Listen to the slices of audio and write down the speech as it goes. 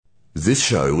This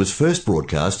show was first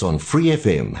broadcast on Free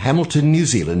FM, Hamilton, New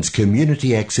Zealand's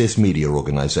community access media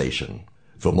organisation.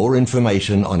 For more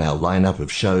information on our lineup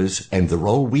of shows and the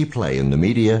role we play in the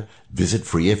media, visit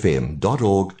freefm.org.nz.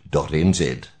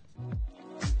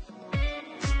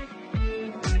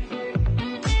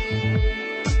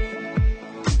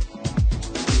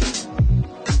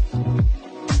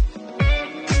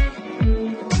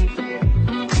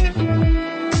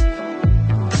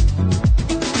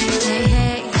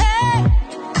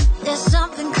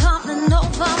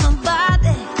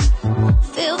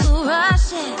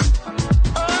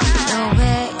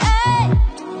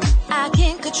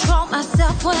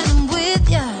 When I'm with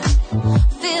you,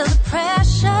 feel the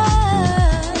pressure.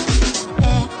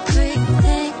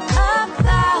 Everything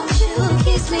about you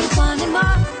keeps me wanting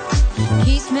more.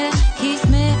 Keeps me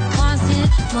wanting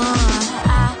more.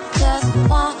 I just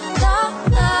wanna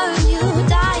learn you,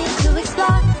 dying to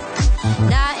explore.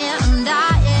 I'm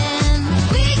dying.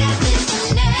 We got this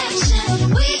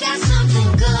connection, we got something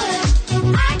good.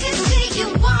 I can see you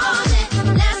want it.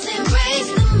 Let's embrace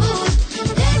the mood.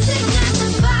 Let's ignite the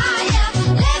fire.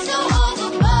 Let's go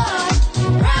overboard.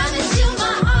 Promise you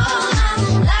my all. I'm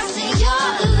lost in your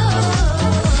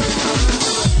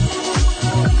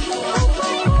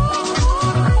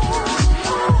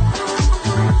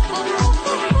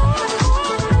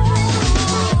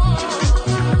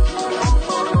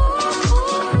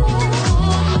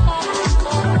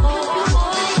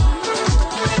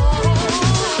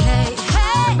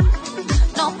Hey,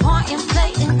 no point in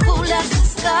playing cool. Let's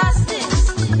discuss this.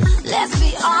 Let's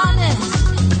be honest.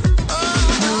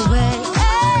 No way,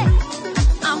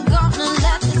 I'm gonna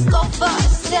let this go for a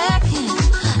second.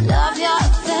 Love your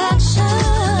affection.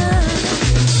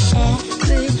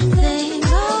 Everything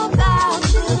about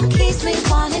you keeps me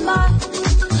wanting more.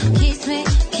 Keeps me.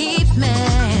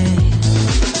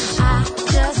 I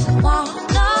just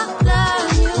wanna learn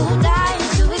you, dying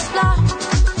to explore.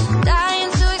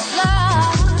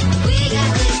 We got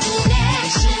this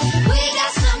connection, we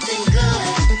got something good.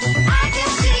 I can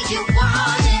see you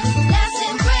want it. Let's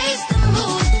embrace the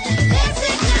mood. Let's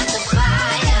ignite the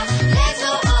fire. Let's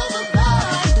go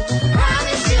overboard.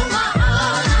 Promise you my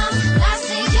all. I'm lost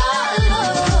in your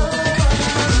love.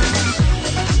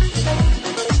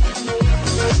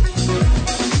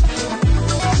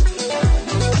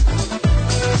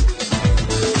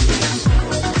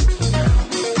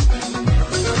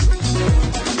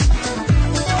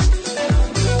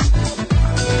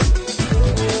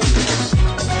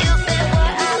 You've been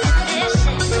what I've been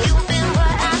missing. You've been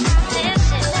what I've been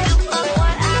missing. You are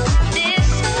what I've been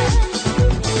missing.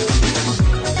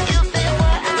 You've been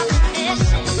what I've been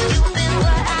missing. You've been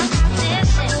what I've been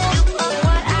missing. You are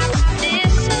what I've been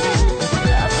missing.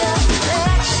 Love your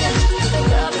affection.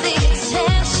 Love the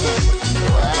attention.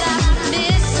 What I've been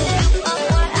missing. You are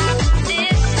what I've been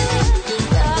missing.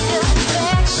 Love your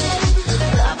affection.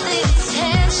 Love the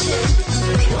attention.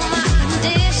 Feel my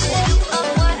condition. You are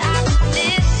what I've been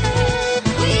missing.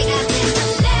 We got this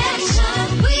connection.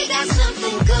 We got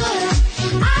something good.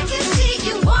 I can see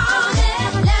you want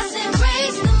it. Let's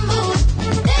embrace the mood.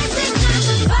 Let's ignite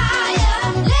the fire.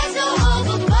 Let's go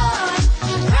overboard.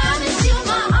 Promise you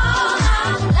my all.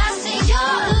 I'm lost in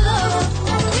your love.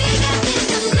 We got this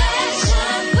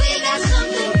connection. We got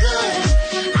something good.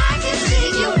 I can see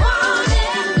you want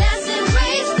it. Let's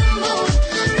embrace the mood.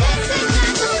 Let's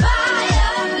ignite the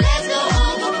fire. Let's go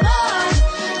overboard.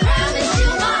 Promise you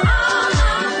my all.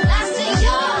 I'm lost in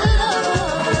your love.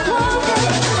 Love the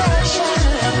attention.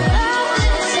 Love the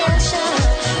attention.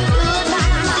 You're my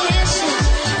condition.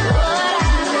 What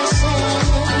I'm missing.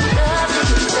 Love the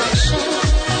attention.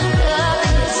 Love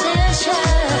the attention.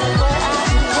 What I've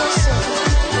been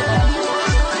missing.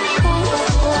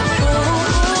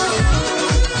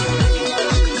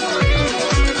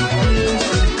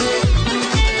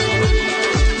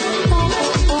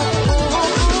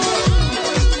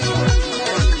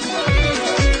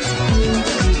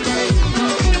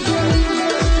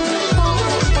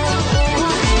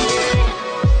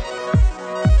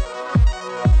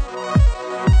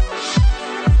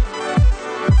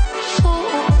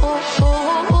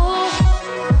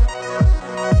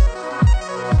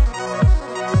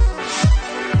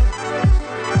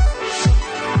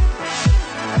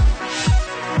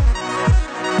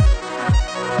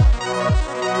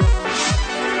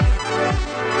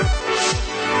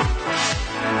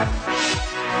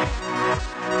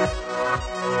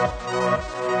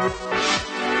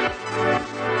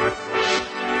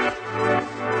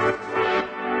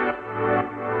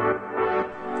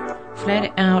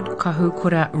 Flat Out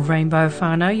Kahukura Rainbow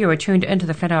whānau. You are tuned into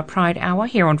the Flat Out Pride Hour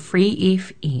here on Free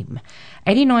FM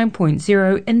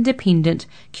 89.0 Independent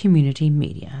Community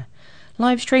Media.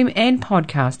 Live stream and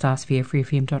podcast us via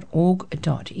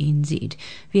freefm.org.nz,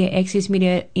 via Access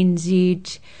Media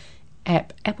NZ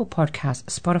app, Apple Podcasts,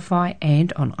 Spotify,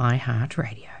 and on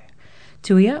iHeartRadio.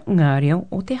 Tuia ngā reo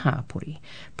o te hāpori,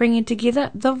 bringing together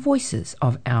the voices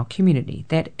of our community.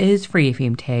 That is Free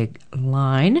FM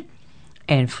tagline,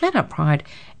 and Flat Out Pride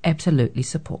absolutely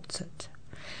supports it.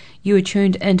 You are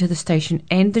tuned into the station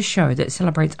and the show that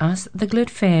celebrates us, the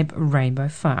Glitfab Rainbow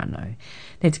Whānau.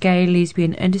 That's gay,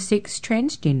 lesbian, intersex,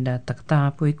 transgender,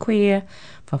 takatapui, queer,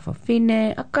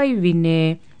 whawhawhine,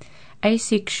 akaiwine,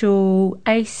 asexual,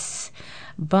 ace,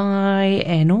 bi,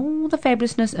 and all the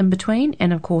fabulousness in between,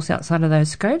 and of course outside of those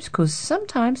scopes, because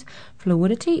sometimes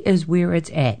fluidity is where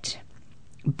it's at.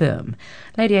 Boom.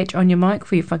 Lady H on your mic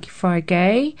for your Whaki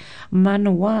Gay.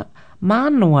 Manoatia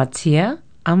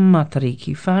a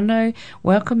Matariki whānau,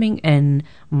 welcoming in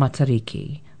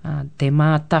Matariki, te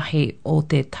mātahi o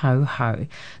te tauhau,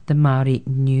 the Māori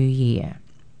New Year.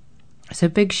 So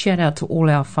big shout out to all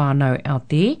our whānau out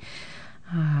there.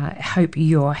 I hope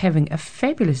you're having a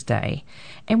fabulous day,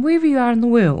 and wherever you are in the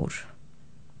world,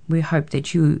 we hope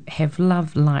that you have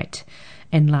love, light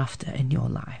and laughter in your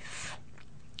life.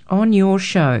 On your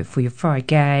show for your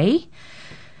Friday,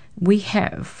 we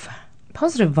have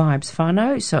Positive Vibes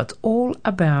whānau, so it's all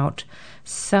about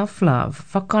self-love,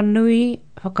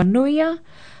 whakanuia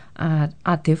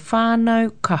a te whānau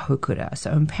kahukura,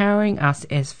 so empowering us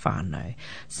as whānau.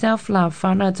 Self-love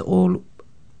whānau, it's all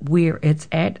where it's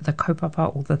at, the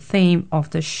kaupapa or the theme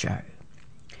of the show.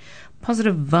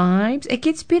 Positive Vibes, it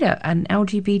gets better, an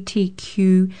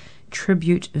LGBTQ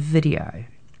tribute video.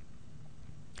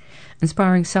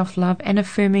 Inspiring self-love and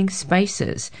affirming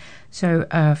spaces. So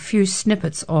a few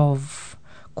snippets of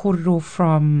kōrero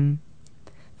from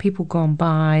people gone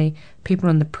by, people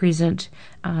in the present,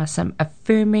 some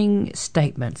affirming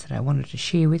statements that I wanted to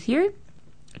share with you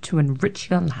to enrich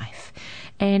your life.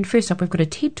 And first up, we've got a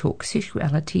TED Talk,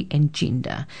 Sexuality and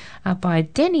Gender, by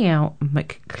Danielle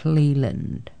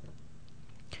McClelland.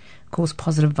 Of course,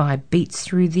 Positive Vibe beats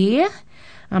through there.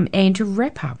 And to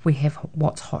wrap up, we have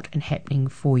what's hot and happening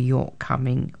for your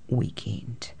coming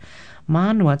weekend.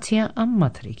 Manoatia a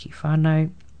Matariki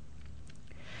whānau.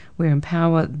 We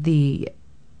empower the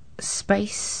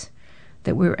space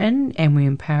that we're in, and we're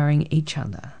empowering each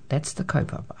other. That's the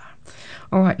kaupapa.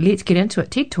 All right, let's get into it.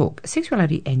 TED Talk,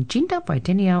 Sexuality and Gender by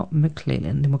Danielle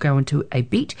McClelland. Then we'll go into a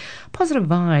beat. Positive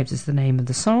Vibes is the name of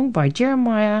the song by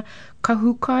Jeremiah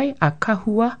Kahukai.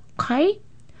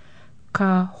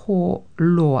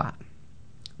 Kaholoa.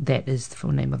 That is the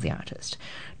full name of the artist.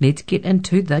 Let's get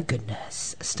into the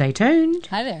goodness. Stay tuned.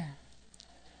 Hi there.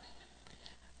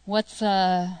 What's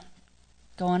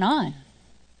going on?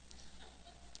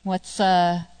 What's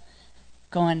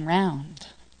going round?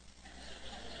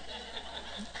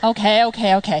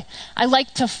 Okay. I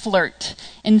like to flirt.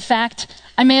 In fact,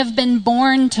 I may have been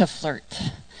born to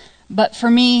flirt. But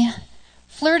for me,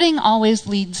 flirting always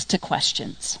leads to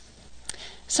questions.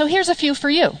 So here's a few for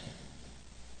you.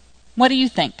 What do you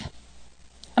think?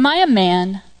 Am I a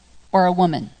man or a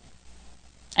woman?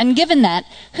 And given that,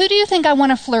 who do you think I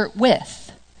want to flirt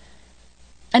with?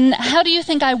 And how do you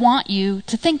think I want you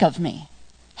to think of me?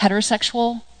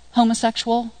 Heterosexual,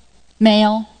 homosexual,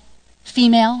 male,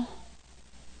 female?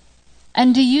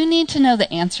 And do you need to know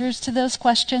the answers to those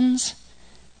questions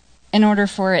in order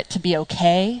for it to be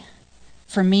okay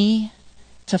for me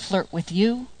to flirt with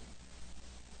you?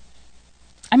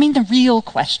 I mean the real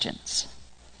questions.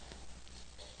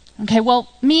 Okay, well,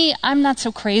 me, I'm not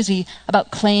so crazy about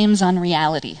claims on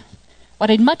reality. What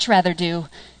I'd much rather do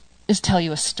is tell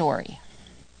you a story.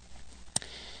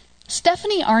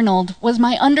 Stephanie Arnold was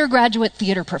my undergraduate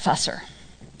theater professor.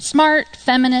 Smart,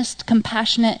 feminist,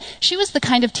 compassionate. She was the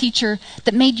kind of teacher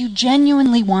that made you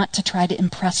genuinely want to try to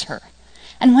impress her.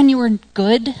 And when you were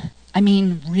good, I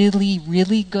mean really,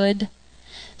 really good,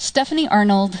 Stephanie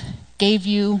Arnold gave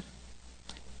you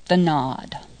the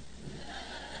nod.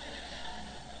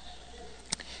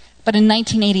 But in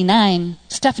 1989,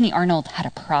 Stephanie Arnold had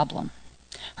a problem.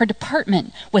 Her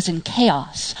department was in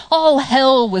chaos. All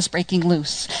hell was breaking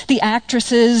loose. The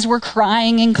actresses were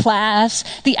crying in class.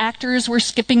 The actors were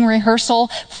skipping rehearsal.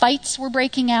 Fights were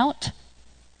breaking out.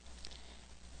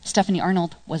 Stephanie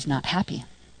Arnold was not happy.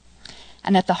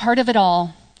 And at the heart of it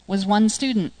all was one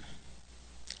student.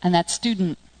 And that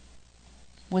student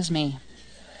was me.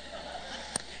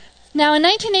 Now, in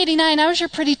 1989, I was your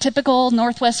pretty typical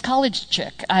Northwest College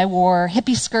chick. I wore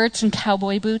hippie skirts and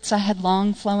cowboy boots. I had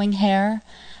long, flowing hair.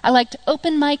 I liked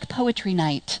open mic poetry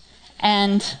night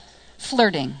and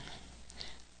flirting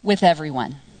with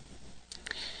everyone.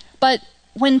 But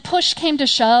when push came to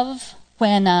shove,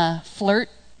 when flirt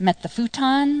met the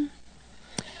futon,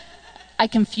 I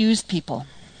confused people.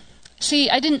 See,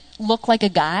 I didn't look like a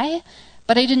guy,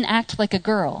 but I didn't act like a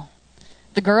girl.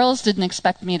 The girls didn't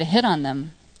expect me to hit on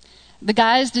them. The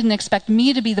guys didn't expect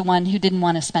me to be the one who didn't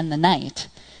want to spend the night.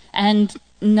 And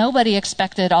nobody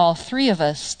expected all three of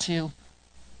us to...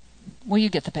 Well, you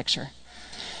get the picture.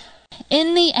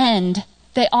 In the end,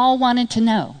 they all wanted to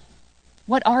know,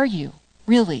 what are you,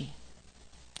 really?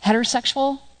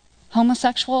 Heterosexual?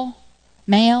 Homosexual?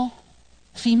 Male?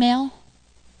 Female?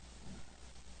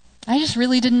 I just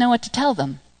really didn't know what to tell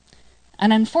them.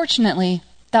 And unfortunately,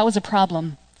 that was a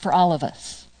problem for all of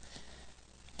us.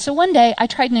 So one day, I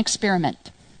tried an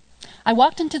experiment. I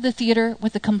walked into the theater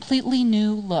with a completely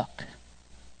new look.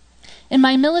 In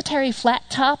my military flat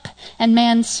top and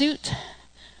man suit,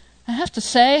 I have to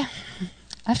say,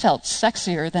 I felt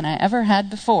sexier than I ever had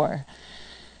before.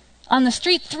 On the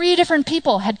street, 3 different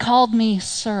people had called me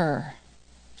sir.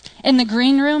 In the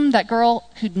green room, that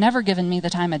girl who'd never given me the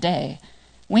time of day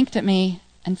winked at me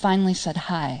and finally said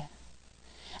hi.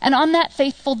 And on that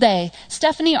faithful day,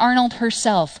 Stephanie Arnold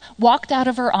herself walked out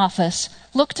of her office,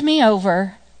 looked me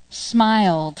over,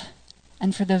 smiled,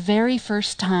 and for the very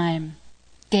first time,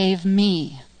 gave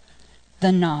me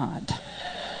the nod.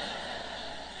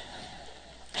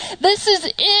 This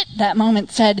is it, that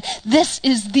moment said. This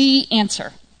is the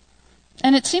answer.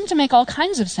 And it seemed to make all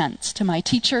kinds of sense to my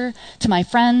teacher, to my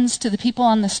friends, to the people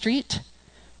on the street.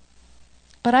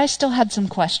 But I still had some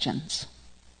questions.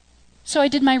 So I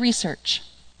did my research.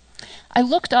 I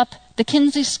looked up the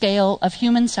Kinsey scale of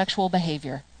human sexual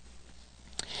behavior.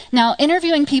 Now,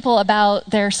 interviewing people about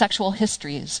their sexual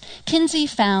histories, Kinsey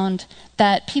found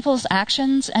that people's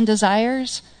actions and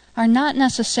desires are not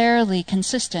necessarily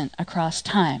consistent across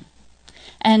time.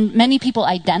 And many people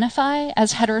identify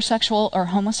as heterosexual or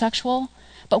homosexual,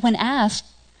 but when asked,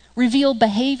 reveal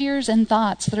behaviors and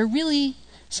thoughts that are really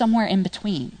somewhere in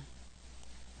between.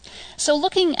 So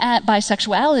looking at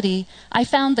bisexuality, I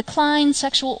found the Klein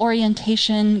Sexual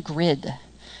Orientation Grid,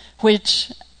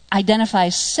 which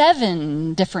identifies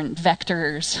 7 different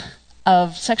vectors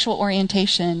of sexual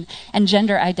orientation and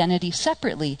gender identity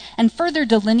separately, and further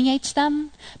delineates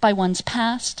them by one's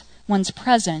past, one's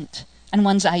present, and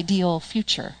one's ideal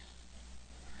future.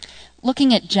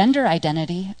 Looking at gender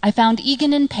identity, I found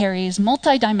Egan and Perry's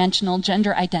multidimensional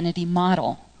gender identity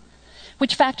model,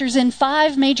 which factors in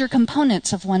 5 major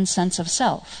components of one's sense of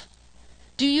self.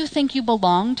 Do you think you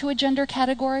belong to a gender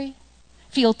category?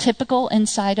 Feel typical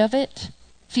inside of it?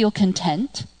 Feel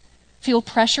content? Feel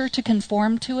pressure to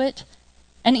conform to it?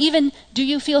 And even, do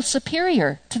you feel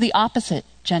superior to the opposite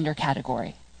gender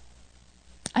category?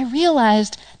 I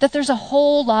realized that there's a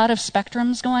whole lot of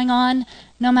spectrums going on,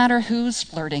 no matter who's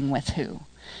flirting with who.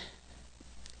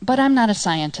 But I'm not a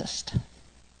scientist.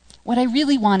 What I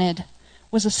really wanted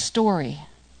was a story.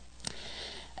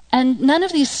 And none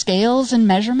of these scales and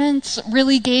measurements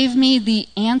really gave me the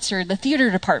answer the theater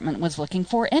department was looking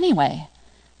for anyway.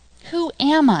 Who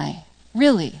am I,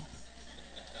 really?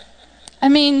 I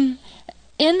mean,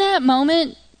 in that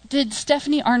moment, did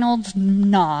Stephanie Arnold's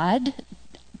nod,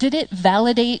 did it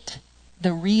validate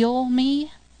the real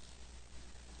me?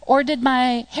 Or did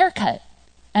my haircut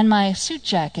and my suit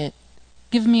jacket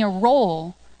give me a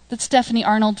role that Stephanie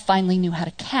Arnold finally knew how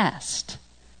to cast?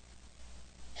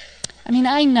 I mean,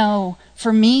 I know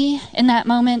for me in that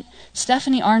moment,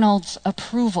 Stephanie Arnold's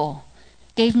approval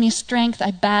gave me strength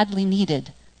I badly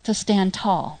needed to stand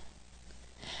tall.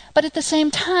 But at the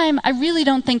same time, I really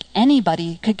don't think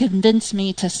anybody could convince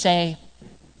me to say,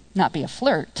 not be a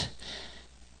flirt.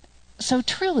 So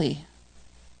truly,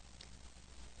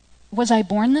 was I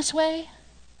born this way?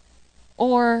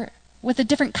 Or with a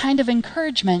different kind of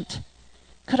encouragement,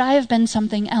 could I have been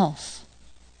something else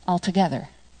altogether?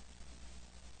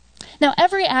 Now,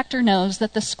 every actor knows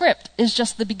that the script is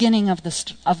just the beginning of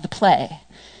the play.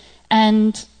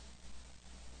 And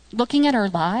looking at our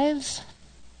lives,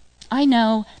 I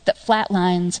know that flat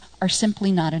lines are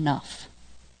simply not enough.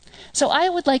 So I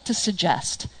would like to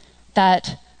suggest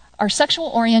that our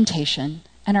sexual orientation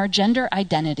and our gender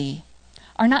identity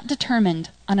are not determined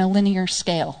on a linear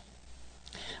scale.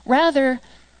 Rather,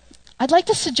 I'd like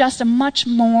to suggest a much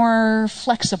more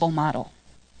flexible model,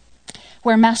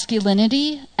 where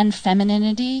masculinity and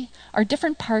femininity are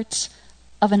different parts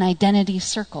of an identity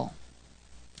circle.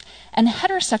 And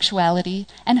heterosexuality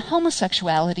and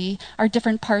homosexuality are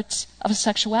different parts of a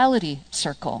sexuality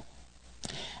circle.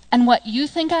 And what you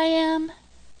think I am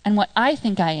and what I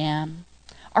think I am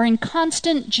are in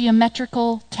constant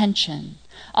geometrical tension,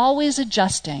 always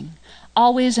adjusting,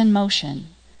 always in motion,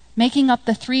 making up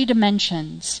the 3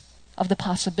 dimensions of the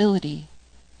possibility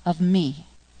of me.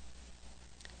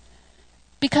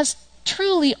 Because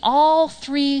truly all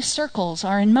three circles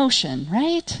are in motion,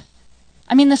 right?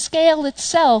 I mean, the scale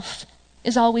itself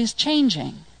is always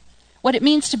changing. What it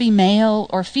means to be male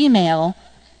or female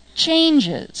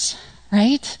changes,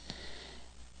 right?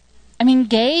 I mean,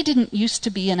 gay didn't used to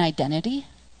be an identity.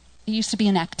 It used to be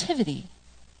an activity.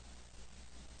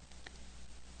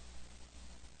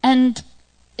 And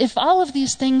if all of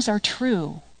these things are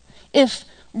true, if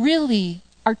really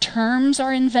our terms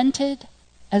are invented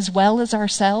as well as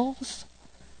ourselves,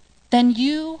 then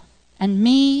you and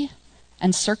me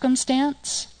and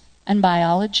circumstance and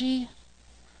biology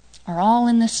are all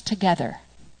in this together.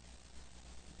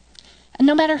 And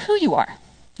no matter who you are,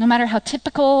 no matter how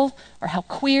typical or how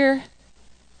queer,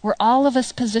 we're all of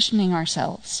us positioning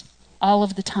ourselves all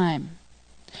of the time.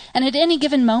 And at any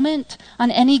given moment, on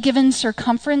any given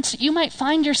circumference, you might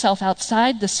find yourself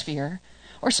outside the sphere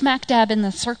or smack dab in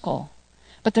the circle.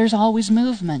 But there's always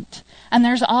movement, and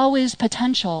there's always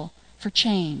potential for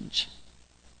change.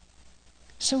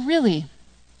 So really,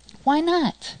 why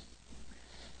not?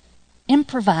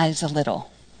 Improvise a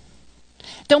little.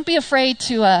 Don't be afraid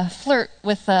to flirt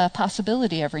with a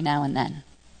possibility every now and then.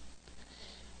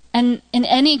 And in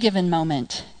any given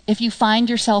moment, if you find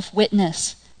yourself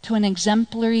witness to an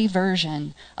exemplary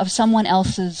version of someone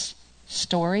else's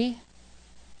story,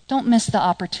 don't miss the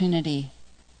opportunity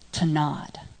to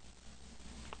nod.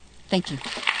 Thank you.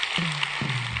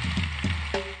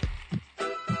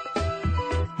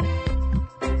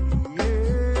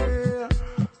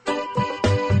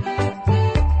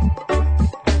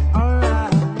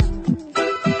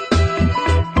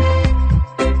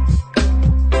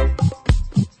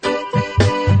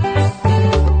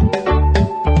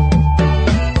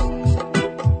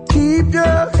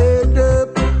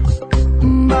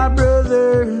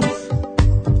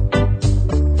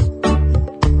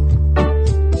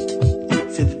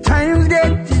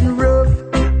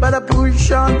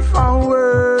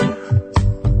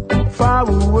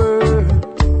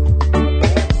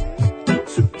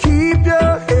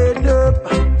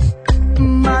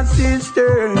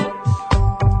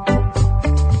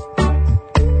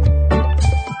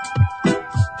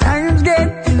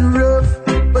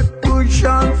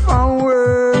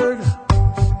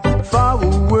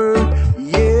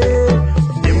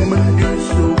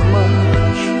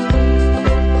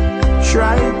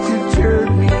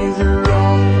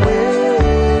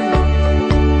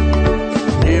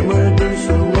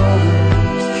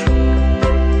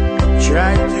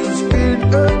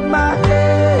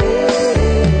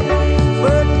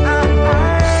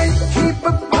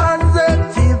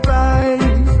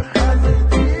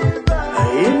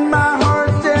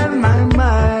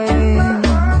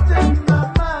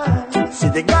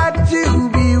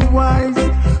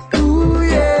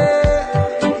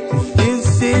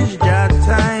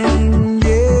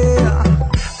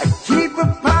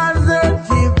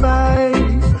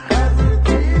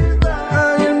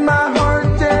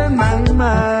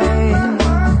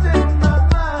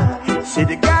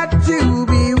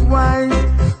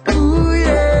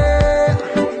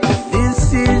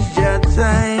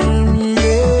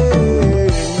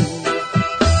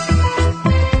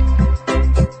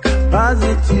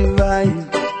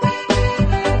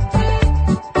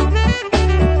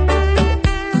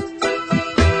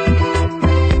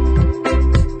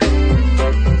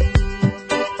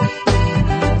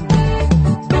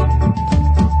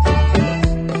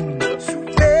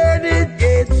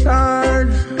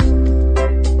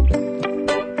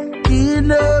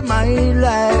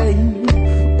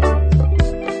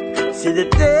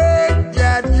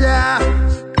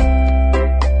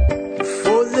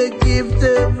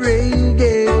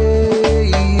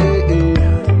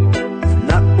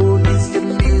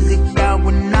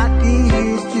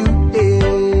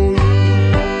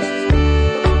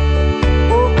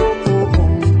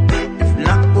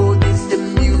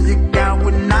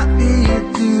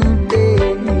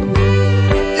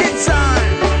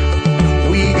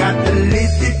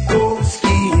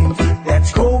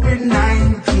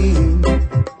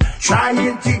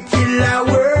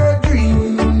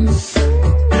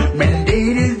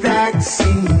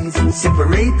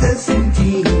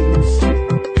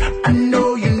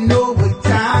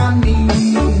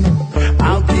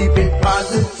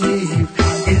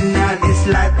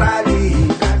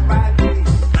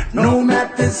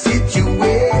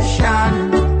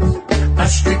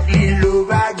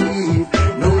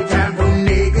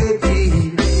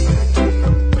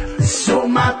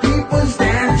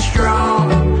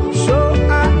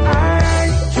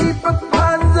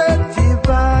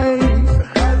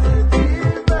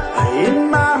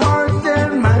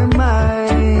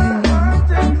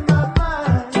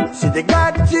 They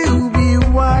got to be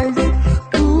wise.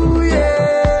 Ooh, yeah.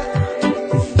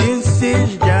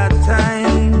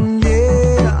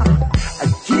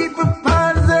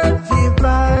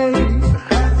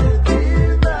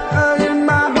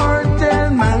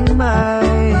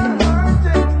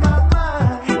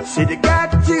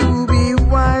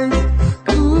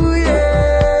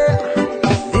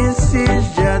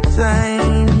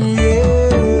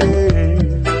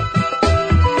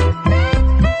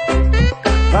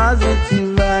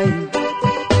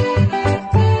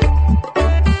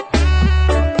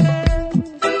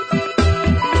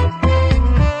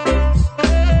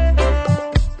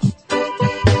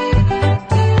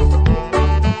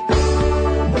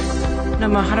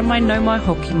 mai no mai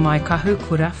hoki mai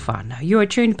kahukura whānau. You are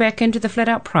tuned back into the Flat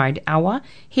Out Pride Hour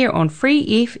here on Free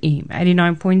FM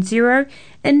 89.0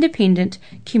 Independent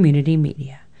Community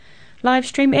Media. Live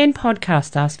stream and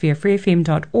podcast us via freefm.org.nz,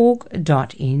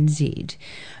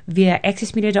 via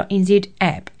accessmedia.nz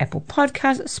app, Apple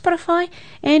Podcasts, Spotify,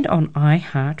 and on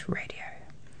iHeartRadio.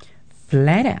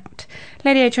 Flat Out.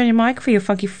 Lady H on your mic for your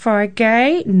Funky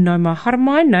Friday. No mai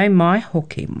haramai, no mai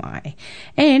hoki mai.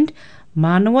 And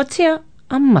Manawatia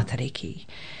a Matariki.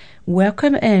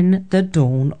 Welcome in the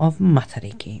dawn of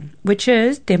Matariki, which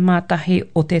is Te Mātahi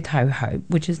o Te Tauhou,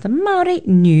 which is the Māori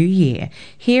New Year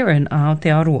here in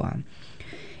Aotearoa.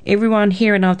 Everyone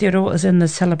here in Aotearoa is in the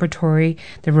celebratory,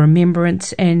 the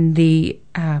remembrance and the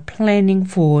planning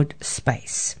forward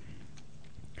space.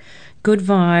 Good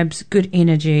vibes, good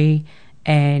energy,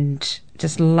 and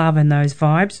just loving those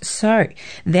vibes. So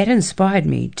that inspired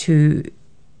me to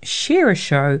share a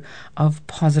show of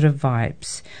positive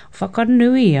vibes.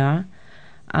 Whakanuia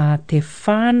te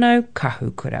whānau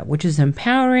kahukura, which is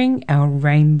empowering our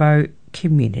rainbow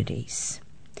communities.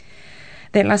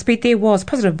 That last beat there was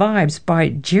Positive Vibes by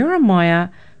Jeremiah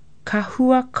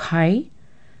Kahuakai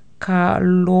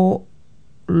Kaloa.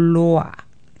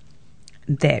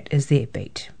 That is their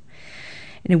beat.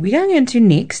 And we're going into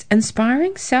next,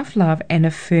 inspiring self-love and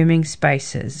affirming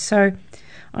spaces. So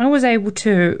I was able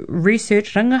to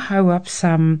research, rangahau up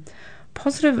some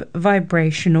positive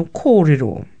vibrational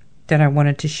kōrero that I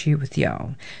wanted to share with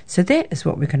y'all. So that is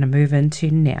what we're going to move into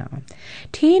now.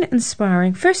 10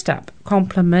 inspiring, first up,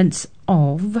 compliments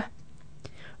of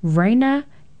Reina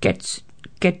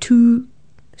Gattuso.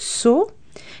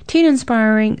 10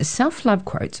 inspiring self-love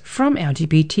quotes from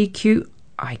LGBTQ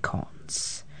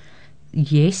icons.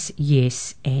 Yes,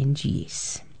 yes, and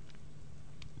yes.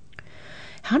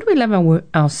 How do we love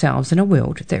ourselves in a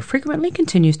world that frequently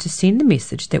continues to send the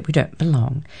message that we don't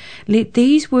belong? Let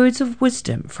these words of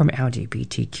wisdom from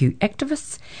LGBTQ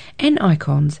activists and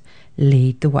icons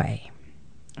lead the way.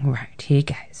 All right, here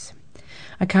goes.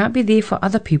 I can't be there for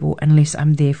other people unless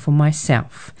I'm there for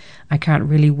myself. I can't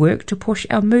really work to push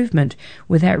our movement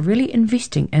without really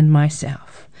investing in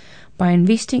myself. By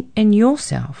investing in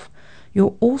yourself,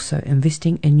 you're also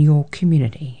investing in your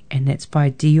community. And that's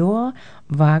by Dior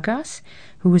Vargas,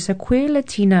 who is a queer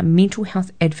Latina mental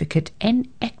health advocate and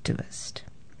activist.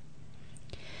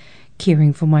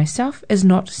 Caring for myself is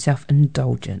not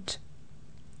self-indulgent.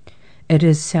 It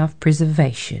is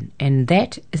self-preservation, and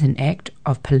that is an act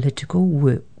of political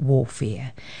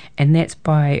warfare. And that's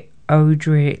by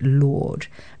Audre Lorde,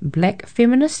 black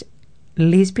feminist,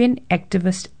 lesbian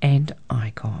activist, and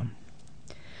icon.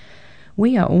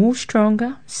 We are all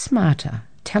stronger, smarter,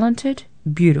 talented,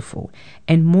 beautiful,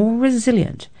 and more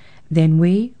resilient than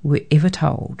we were ever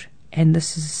told. And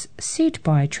this is said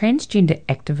by transgender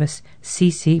activist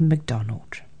C.C.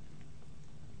 McDonald.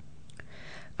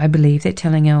 I believe that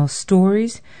telling our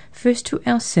stories, first to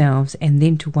ourselves and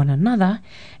then to one another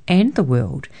and the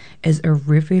world, is a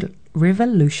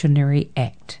revolutionary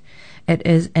act. It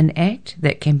is an act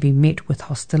that can be met with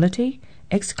hostility,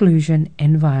 exclusion,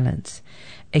 and violence.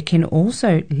 It can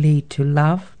also lead to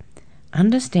love,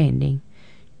 understanding,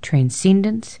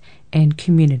 transcendence, and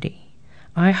community.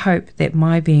 I hope that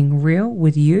my being real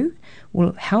with you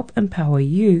will help empower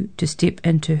you to step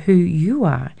into who you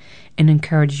are and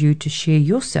encourage you to share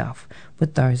yourself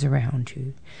with those around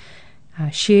you.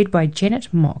 Shared by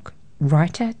Janet Mock,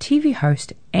 writer, TV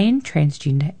host, and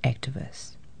transgender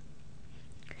activist.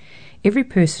 Every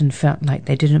person felt like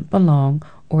they didn't belong,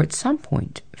 or at some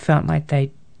point felt like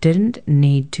they didn't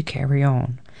need to carry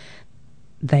on.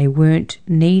 They weren't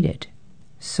needed.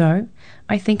 So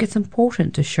I think it's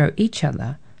important to show each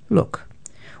other, look,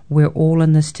 we're all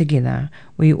in this together.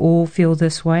 We all feel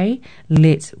this way.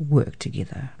 Let's work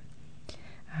together.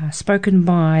 Spoken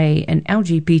by an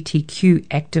LGBTQ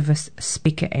activist,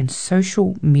 speaker, and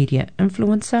social media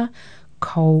influencer,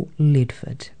 Cole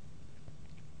Ledford.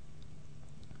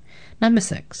 Number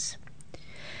 6.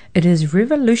 It is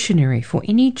revolutionary for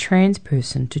any trans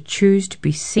person to choose to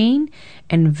be seen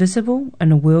and visible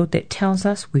in a world that tells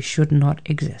us we should not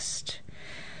exist.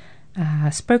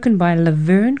 Spoken by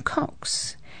Laverne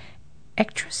Cox,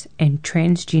 actress and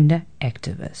transgender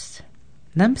activist.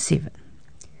 Number 7.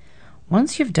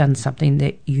 Once you've done something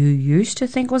that you used to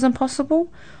think was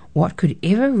impossible, what could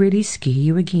ever really scare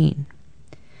you again?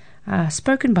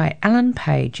 Spoken by Ellen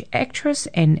Page, actress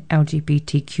and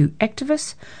LGBTQ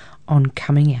activist, on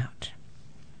coming out.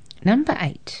 Number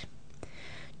 8.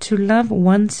 To love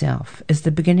oneself is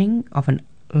the beginning of a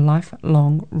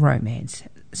lifelong romance.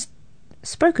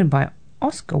 Spoken by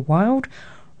Oscar Wilde,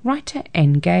 writer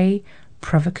and gay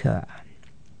provocateur.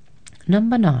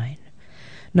 Number 9.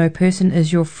 No person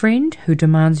is your friend who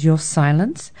demands your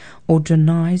silence or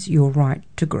denies your right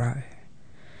to grow.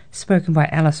 Spoken by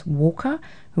Alice Walker,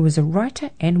 who is a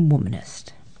writer and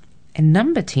womanist. And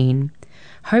number 10,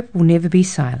 Hope Will Never Be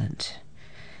Silent.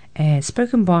 And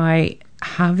spoken by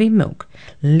Harvey Milk,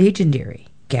 legendary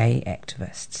gay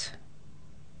activists.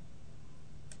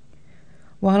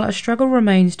 While a struggle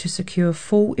remains to secure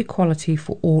full equality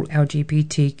for all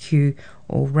LGBTQ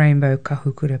or rainbow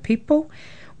kahukura people,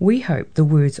 we hope the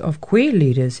words of queer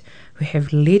leaders who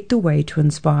have led the way to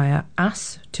inspire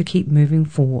us to keep moving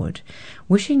forward.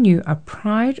 Wishing you a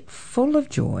pride full of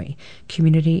joy,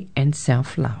 community and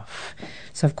self-love.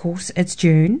 So of course it's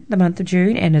June, the month of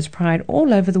June, and it's Pride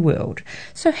all over the world.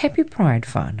 So happy Pride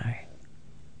whānau.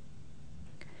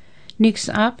 Next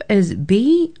up is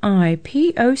BIPOC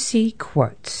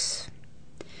quotes.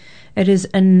 It is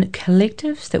in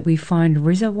collectives that we find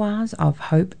reservoirs of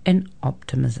hope and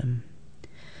optimism.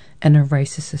 In a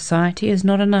racist society, it is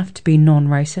not enough to be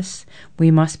non-racist.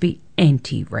 We must be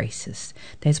anti-racist.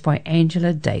 That's by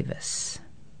Angela Davis.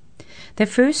 Their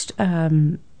first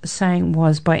saying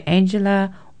was by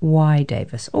Angela Y.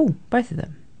 Davis. Oh, both of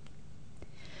them.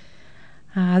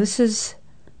 This is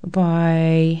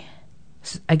by,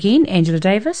 again, Angela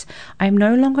Davis. I am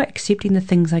no longer accepting the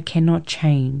things I cannot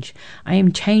change. I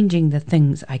am changing the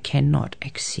things I cannot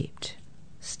accept.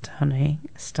 Stunning,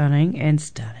 stunning, and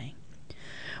stunning.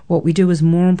 What we do is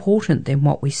more important than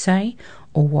what we say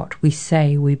or what we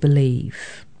say we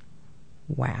believe.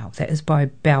 Wow, that is by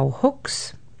Bell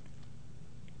Hooks.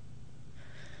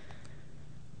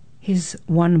 Here's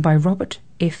one by Robert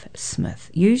F.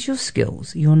 Smith. Use your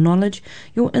skills, your knowledge,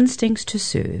 your instincts to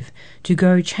serve, to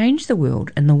go change the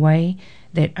world in the way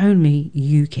that only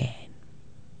you can.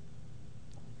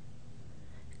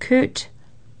 Kurt,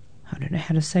 I don't know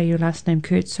how to say your last name,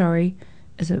 Kurt, sorry.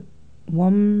 Is it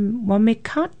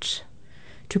Wamekut?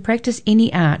 To practice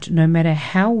any art, no matter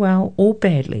how well or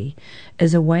badly,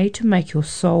 is a way to make your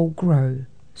soul grow,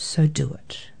 so do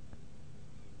it.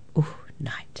 Ooh,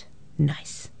 nice.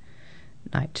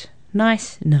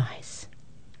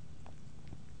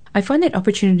 I find that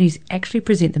opportunities actually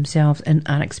present themselves in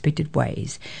unexpected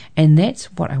ways, and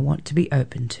that's what I want to be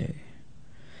open to.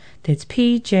 That's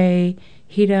P.J.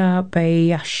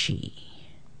 Hirabayashi.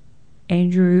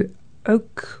 Andrew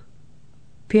Okpiaha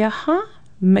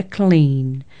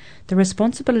McLean. The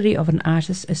responsibility of an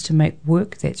artist is to make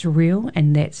work that's real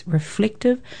and that's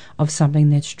reflective of something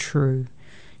that's true.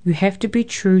 You have to be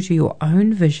true to your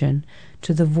own vision,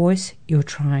 to the voice you're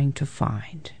trying to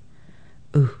find.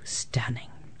 Ooh, stunning.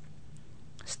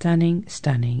 Stunning,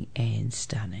 stunning, and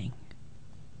stunning.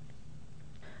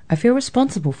 I feel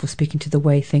responsible for speaking to the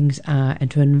way things are and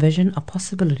to envision a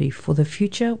possibility for the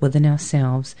future within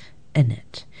ourselves in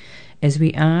it, as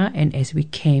we are and as we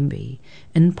can be,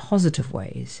 in positive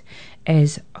ways,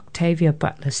 as Octavia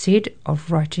Butler said,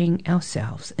 of writing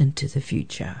ourselves into the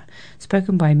future.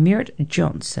 Spoken by Merritt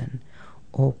Johnson,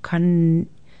 or Kani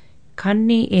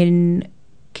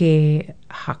Ke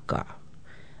Haka.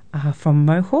 From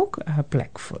Mohawk,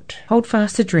 Blackfoot. Hold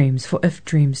fast to dreams, for if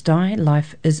dreams die,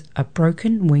 life is a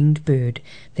broken winged bird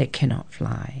that cannot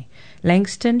fly.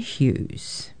 Langston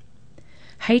Hughes.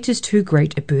 Hate is too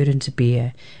great a burden to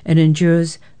bear. It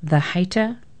endures the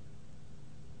hater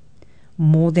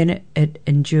more than it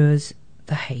endures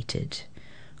the hated.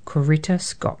 Coretta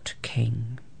Scott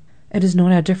King. It is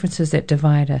not our differences that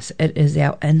divide us. It is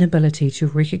our inability to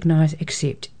recognise,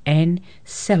 accept and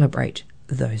celebrate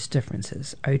those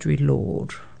differences. Audre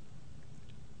Lorde.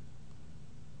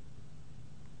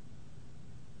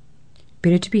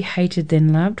 Better to be hated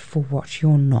than loved for what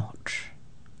you're not.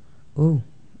 Ooh,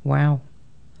 wow.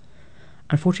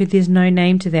 Unfortunately, there's no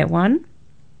name to that one.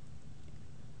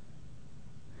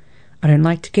 I don't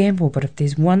like to gamble, but if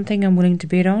there's one thing I'm willing to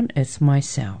bet on, it's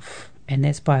myself. And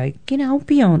that's by,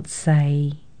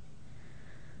 Beyonce.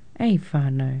 Hey,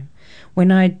 whānau.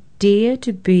 When I dare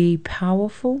to be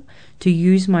powerful, to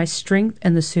use my strength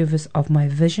in the service of my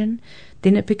vision,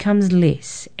 then it becomes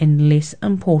less and less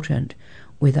important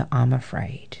whether I'm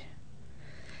afraid.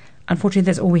 Unfortunately,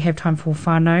 that's all we have time for,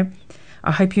 whānau.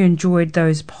 I hope you enjoyed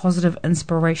those positive,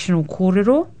 inspirational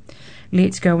kōrero.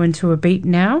 Let's go into a beat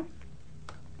now.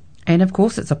 And of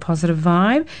course, it's a positive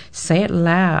vibe. Say It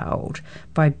Loud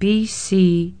by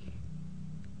BCEE,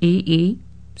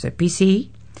 so BC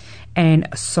and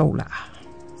Solar.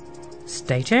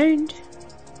 Stay tuned.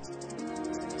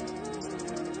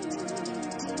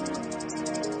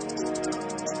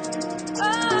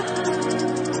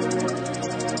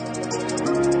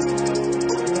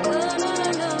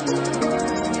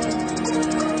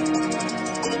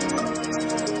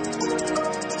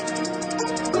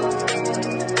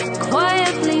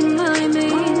 Quietly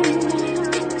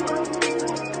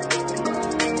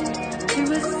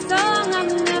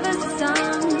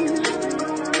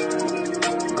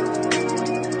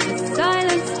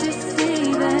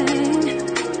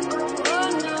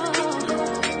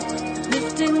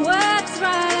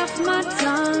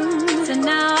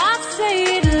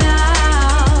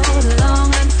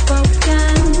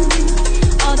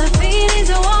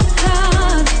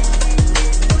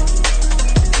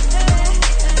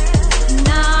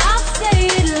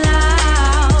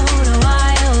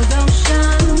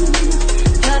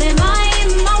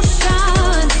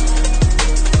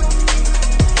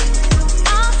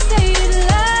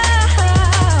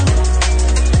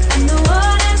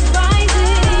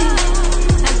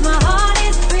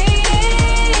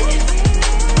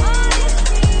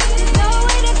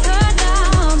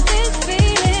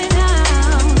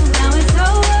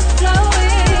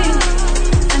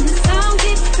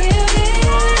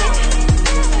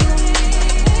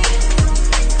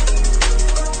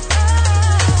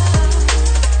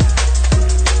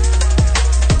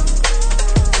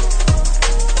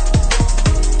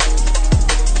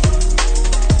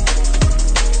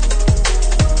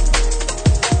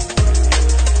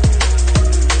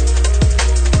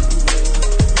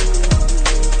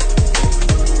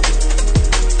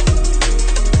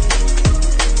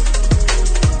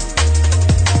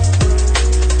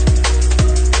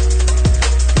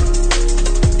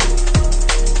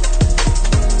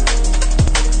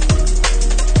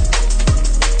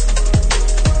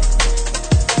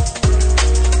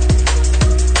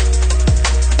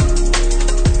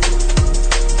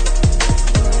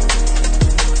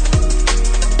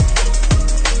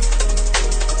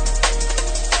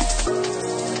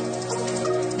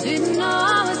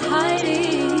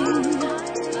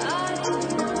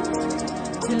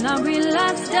till I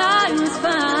realized I was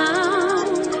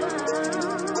found.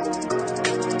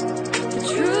 The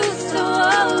truth so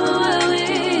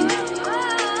overwhelming,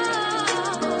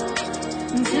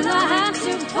 until I had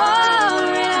to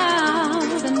pour it out.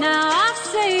 So now I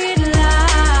say it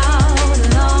loud,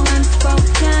 long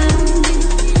unspoken,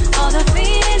 all the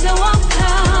feelings I won't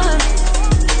touch.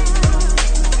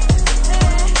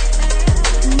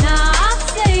 Now I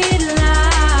say it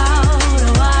loud,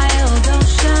 a wild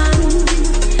ocean,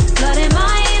 flooding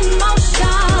my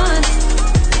emotions.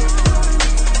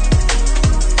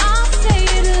 I'll say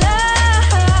it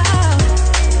loud,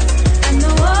 and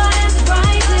the water's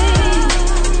rising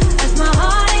as my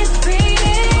heart is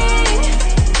beating.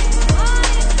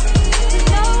 There's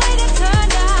no way to turn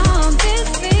down this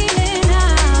feeling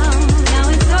now. Now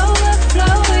it's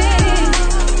overflowing,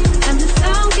 and the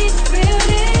sound keeps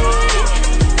building.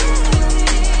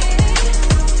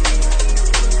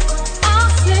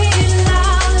 I'll say it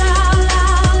loud, loud,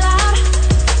 loud, loud.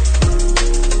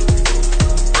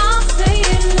 I'll say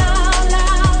it loud,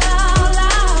 loud, loud,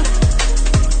 loud.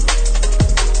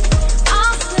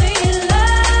 I'll say it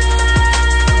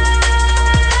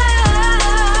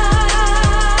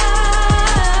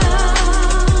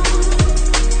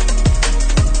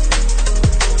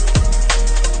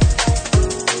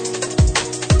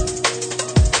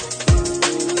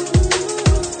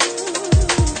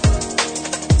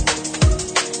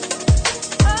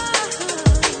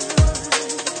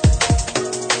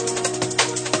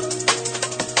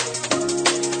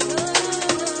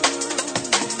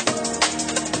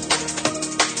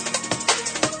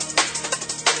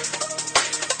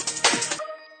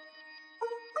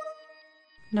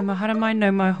Nā mahara mai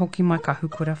no mai hoki mai ka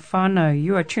hukura whānau.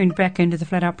 You are tuned back into the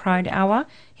Flat Out Pride Hour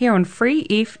here on Free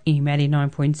FM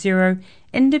 89.0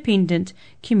 Independent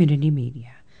Community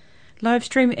Media. Live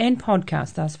stream and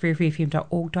podcast us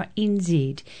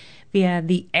freefm.org.nz via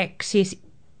the Access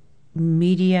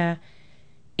Media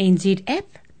NZ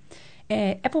app,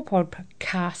 Apple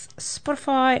Podcasts,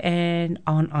 Spotify and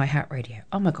on iHeartRadio.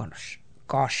 Oh my gosh,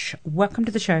 welcome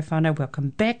to the show, whānau. Welcome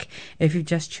back. If you've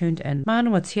just tuned in,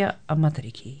 Mānuatia a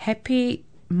Matariki. Happy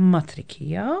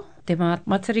Matariki, ya. Te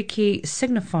Matariki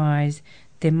signifies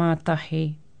te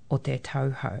mātahi o te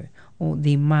tauhou, or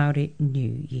the Māori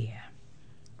New Year.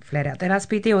 Flat out. That last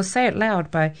beat there was Say It Loud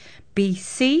by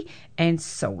BC and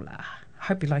Solar.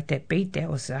 Hope you like that beat. That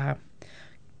was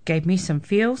gave me some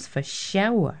feels for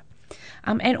sure.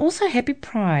 And also Happy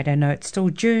Pride. I know it's still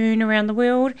June around the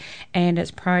world and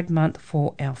it's Pride Month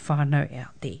for our whānau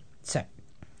out there. So,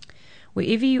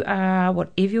 wherever you are,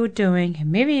 whatever you're doing,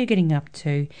 whomever you're getting up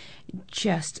to,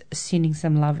 just sending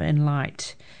some love and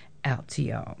light out to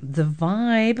you. The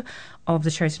vibe of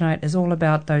the show tonight is all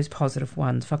about those positive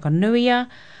ones. Whakanuia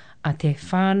a te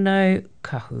whānau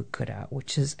kahukura,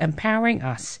 which is empowering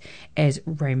us as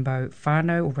rainbow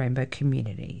whānau or rainbow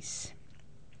communities.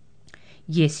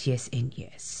 Yes, yes, and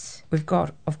yes. We've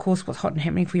got, of course, what's hot and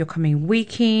happening for your coming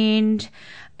weekend.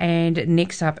 And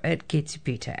next up, it gets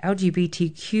better.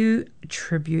 LGBTQ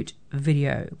tribute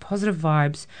video. Positive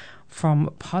vibes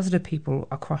from positive people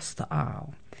across the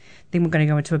aisle. Then we're going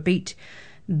to go into a beat.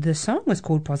 The song is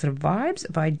called Positive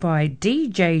Vibes by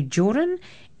DJ Jordan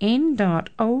N.O.B.A.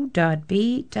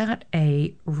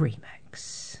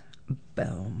 remix.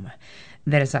 Boom.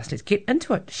 That is us. Let's get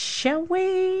into it, shall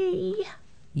we?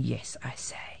 Yes, I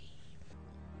say.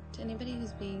 To anybody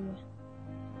who's being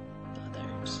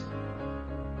bothered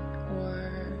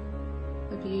or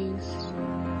abused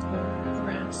or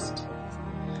harassed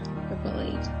or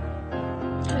bullied,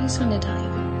 I just want to tell you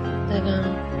that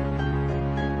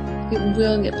it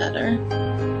will get better.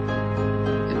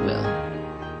 It will.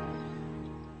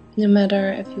 No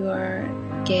matter if you are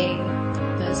gay,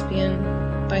 lesbian,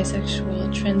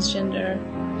 bisexual, transgender,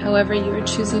 however you are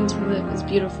choosing to live is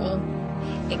beautiful.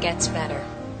 It gets better.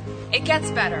 It gets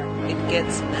better. It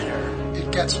gets better.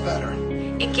 It gets better.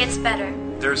 It gets better.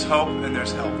 There's hope and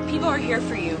there's help. People are here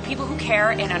for you. People who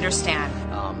care and understand.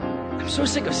 I'm so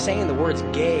sick of saying the words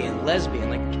gay and lesbian.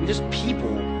 Like, we're just people.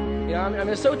 You know,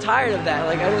 I'm so tired of that.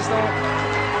 Like, I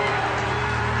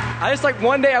just like,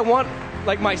 one day I want,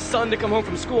 like, my son to come home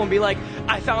from school and be like,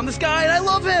 I found this guy and I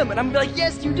love him. And I'm like,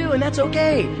 yes, you do, and that's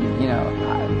okay. You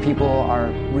know, people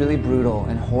are really brutal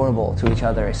and horrible to each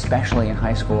other, especially in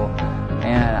high school.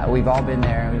 And we've all been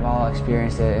there, and we've all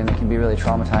experienced it, and it can be really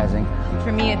traumatizing.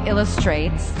 For me, it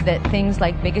illustrates that things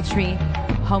like bigotry,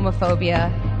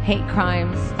 homophobia, hate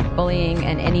crimes, bullying,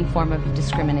 and any form of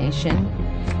discrimination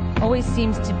always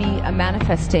seems to be a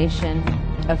manifestation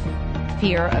of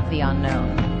fear of the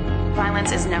unknown.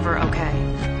 Violence is never okay.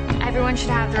 Everyone should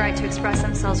have the right to express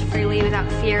themselves freely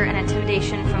without fear and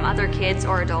intimidation from other kids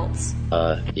or adults.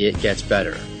 It gets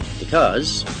better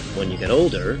because when you get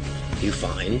older, you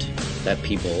find that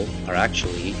people are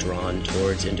actually drawn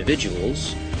towards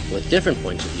individuals with different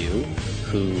points of view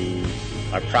who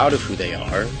are proud of who they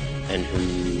are and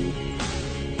who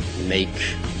make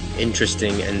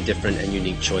interesting and different and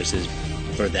unique choices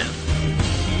for them.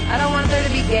 I don't want there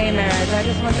to be gay marriage. I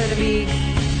just want there to be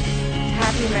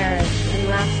happy marriage and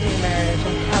lasting marriage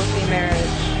and healthy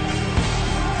marriage.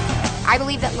 I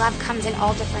believe that love comes in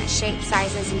all different shapes,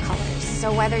 sizes, and colors.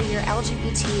 So whether you're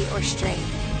LGBT or straight,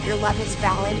 your love is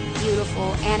valid,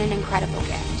 beautiful, and an incredible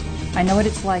gift. I know what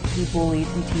it's like to be bullied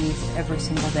and teased every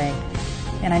single day.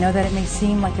 And I know that it may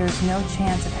seem like there's no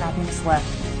chance of happiness left.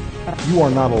 But you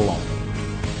are not alone.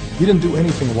 You didn't do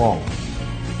anything wrong.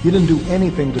 You didn't do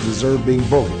anything to deserve being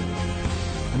bullied.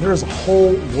 And there is a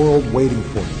whole world waiting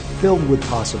for you, filled with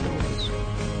possibilities.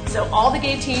 So all the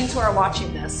gay teens who are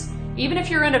watching this, even if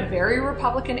you're in a very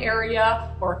Republican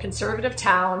area or a conservative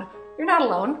town, you're not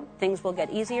alone. Things will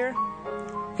get easier.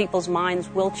 People's minds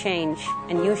will change,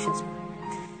 and you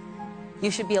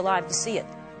should be alive to see it.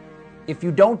 If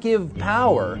you don't give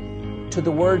power to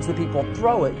the words that people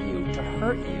throw at you to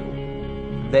hurt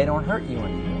you, they don't hurt you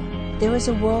anymore. There is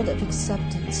a world of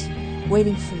acceptance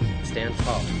waiting for you. Stand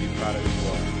tall, be proud of who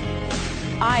you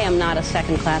are. I am not a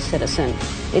second-class citizen.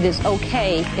 It is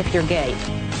okay if you're gay.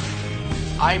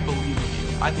 I believe in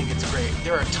you. I think it's great.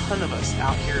 There are a ton of us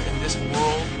out here in this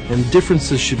world. And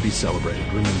differences should be celebrated.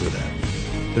 Remember that.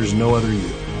 There's no other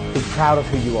you. Be proud of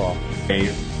who you are.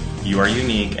 You are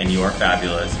unique and you are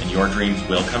fabulous and your dreams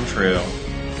will come true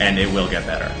and it will get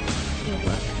better.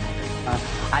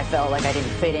 I felt like I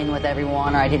didn't fit in with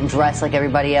everyone or I didn't dress like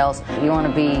everybody else. You want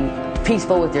to be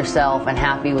peaceful with yourself and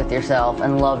happy with yourself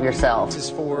and love yourself. This is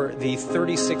for the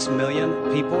 36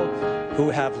 million people who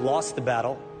have lost the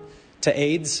battle to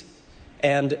AIDS,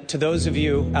 and to those of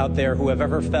you out there who have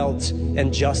ever felt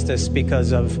injustice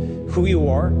because of who you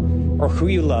are or who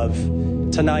you love.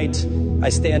 Tonight, I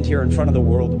stand here in front of the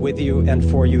world with you and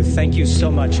for you. Thank you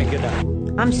so much and good night.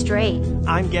 I'm straight.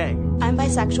 I'm gay. I'm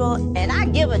bisexual. And I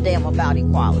give a damn about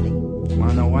equality.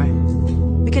 Wanna know why?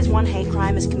 Because one hate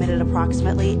crime is committed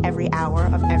approximately every hour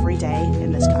of every day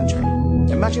in this country.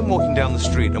 Imagine walking down the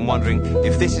street and wondering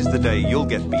if this is the day you'll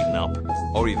get beaten up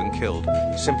or even killed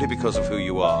simply because of who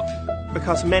you are.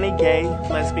 Because many gay,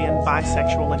 lesbian,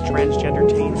 bisexual, and transgender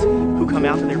teens who come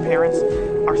out to their parents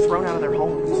are thrown out of their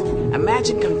homes.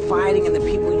 Imagine confiding in the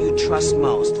people you trust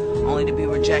most, only to be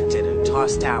rejected and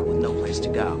tossed out with no place to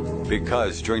go.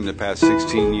 Because during the past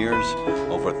 16 years,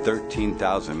 over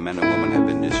 13,000 men and women have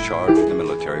been discharged from the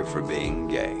military for being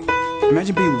gay.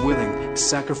 Imagine being willing to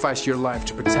sacrifice your life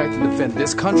to protect and defend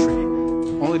this country,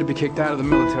 only to be kicked out of the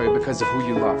military because of who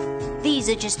you love. These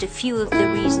are just a few of the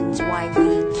reasons why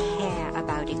we care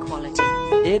about equality.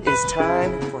 It is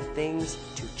time for things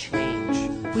to change.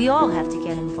 We all have to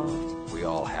get involved. We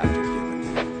all have to give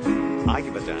a damn. I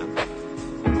give a damn.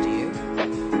 Do you?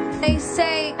 They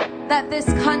say that this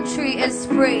country is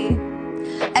free.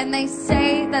 And they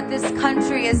say that this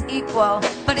country is equal.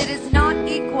 But it is not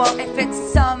equal if it's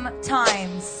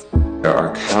sometimes. There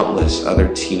are countless other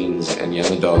teens and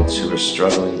young adults who are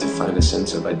struggling to find a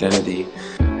sense of identity.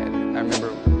 And I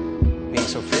remember being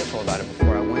so fearful about it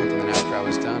before I went, and then after I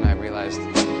was done, I realized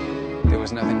there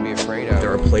was nothing to be afraid of.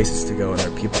 There are places to go and there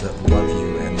are people that love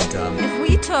you and If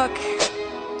we took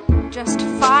just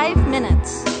 5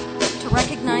 minutes to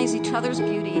recognize each other's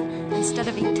beauty instead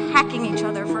of attacking each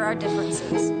other for our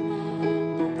differences,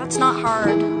 that's not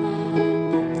hard.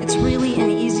 It's really an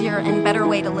easier and better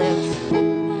way to live.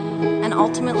 And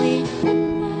ultimately,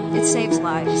 it saves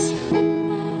lives.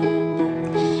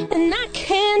 And I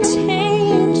can't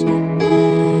change.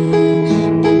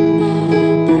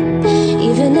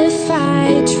 Even if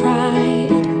I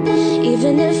tried,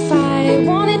 even if I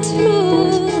wanted to.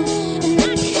 And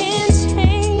I can't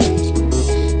change.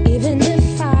 Even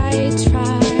if I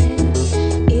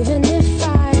tried, even if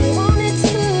I wanted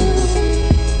to.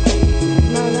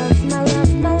 My love, my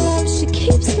love, my love, she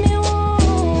keeps me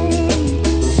warm.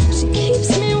 She keeps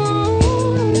me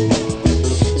warm.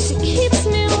 She keeps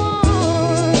me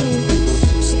warm.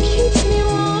 She keeps me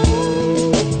warm.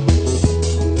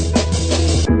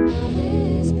 Love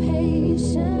is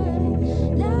patient.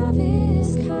 Love is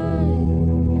kind.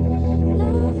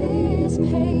 Love is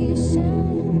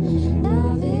patient.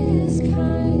 Love is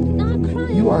kind. Not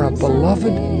crying. You are a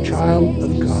beloved child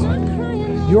of God.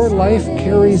 Your life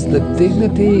carries the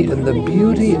dignity and the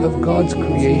beauty of God's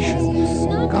creation.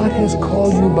 God has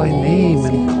called you by name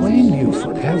and claimed you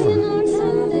forever.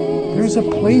 There's There's a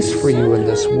place for you in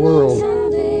this world.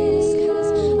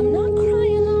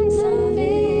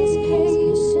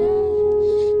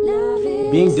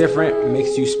 Being different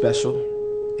makes you special,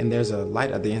 and there's a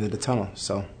light at the end of the tunnel,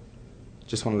 so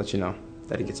just want to let you know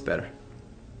that it gets better.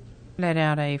 Let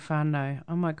out a whānau.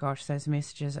 Oh my gosh, those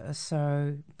messages are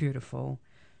so beautiful.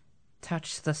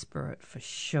 Touched the spirit for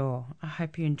sure. I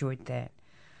hope you enjoyed that.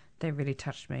 They really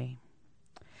touched me.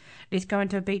 Let's go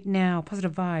into a beat now.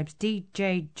 Positive Vibes,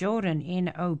 DJ Jordan,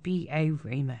 NOBA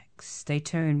remix. Stay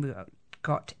tuned. We've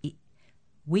got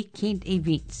weekend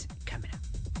events coming up.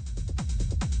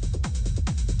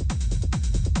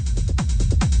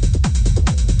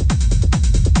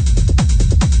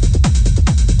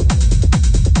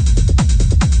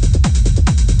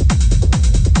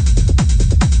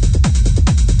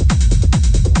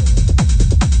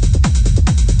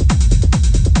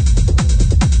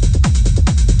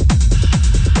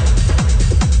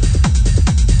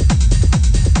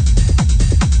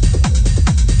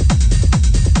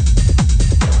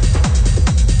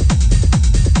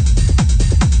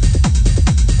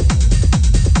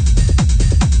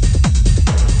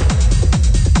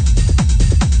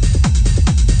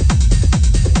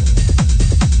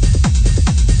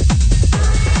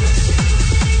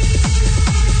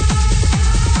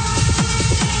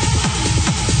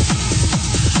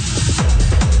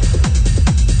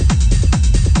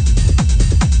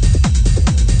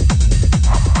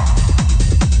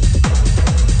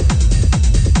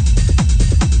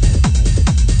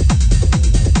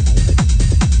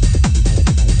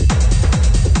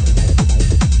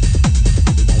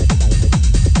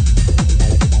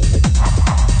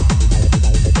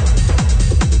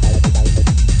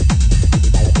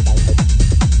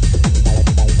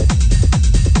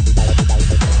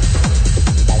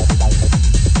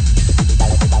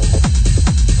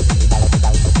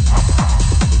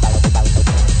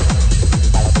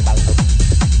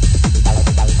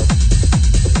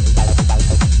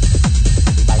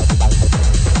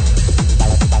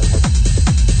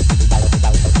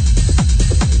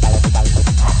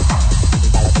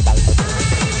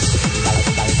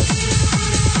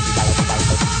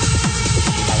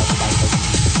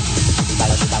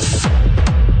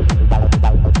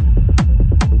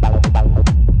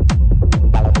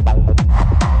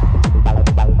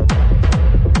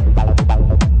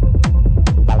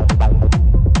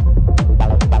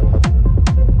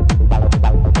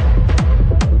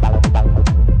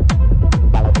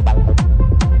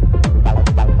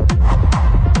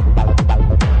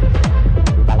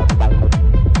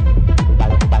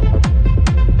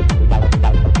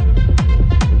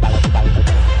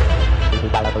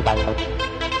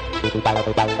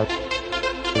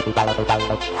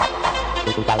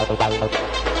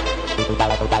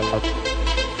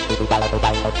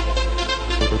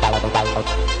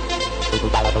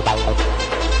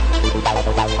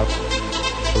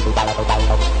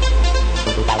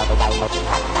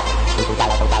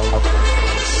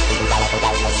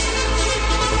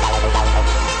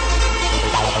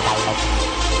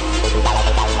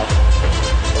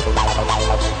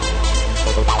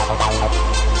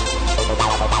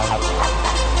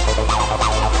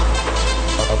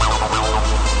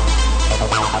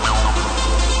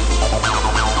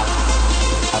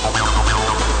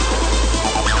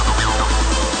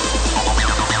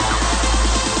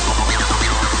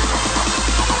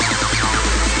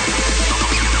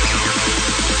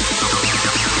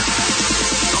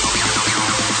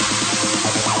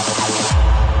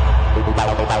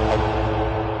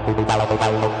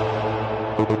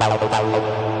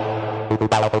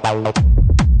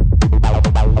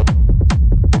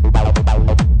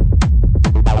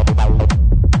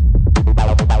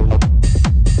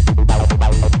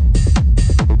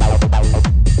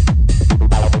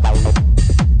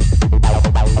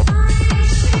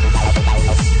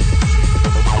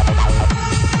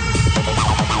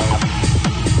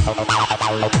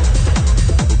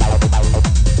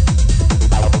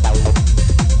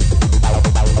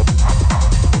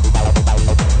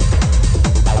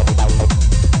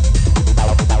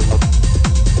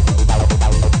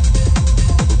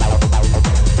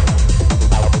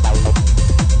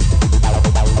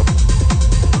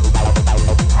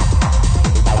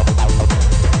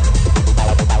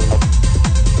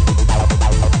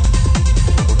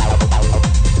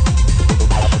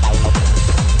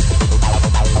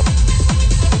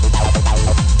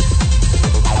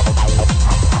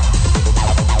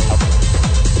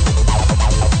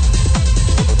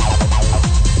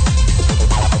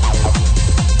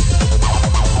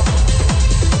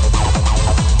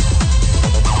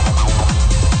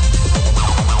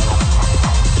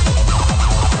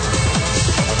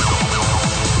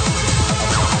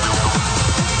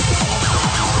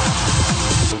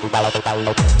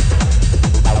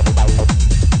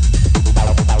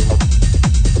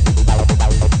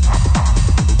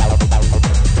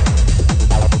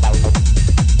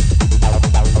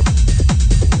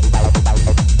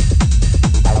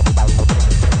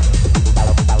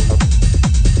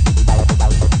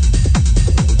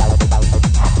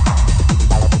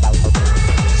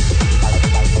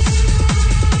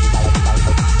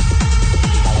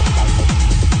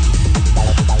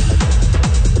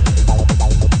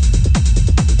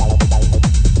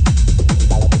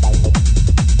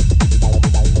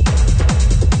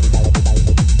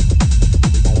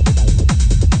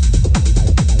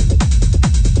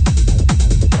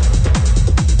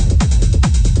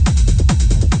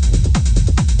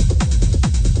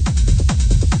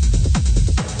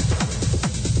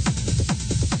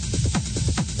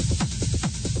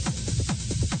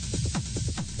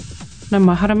 No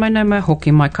mahara mai, no mai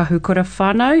hoki, mai kahukura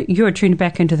whānau. You're tuned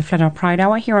back into the Flat Out Pride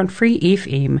Hour here on Free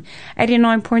FM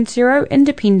 89.0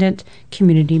 Independent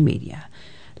Community Media.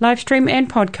 Live stream and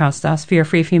podcast us via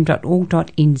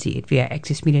freefm.org.nz, via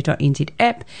accessmedia.nz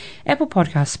app, Apple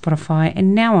Podcasts, Spotify,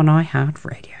 and now on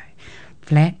iHeartRadio.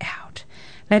 Flat Out.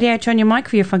 Lady H on your mic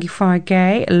for your Funky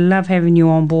Friday. Love having you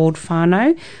on board,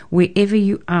 whānau, wherever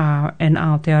you are in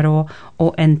Aotearoa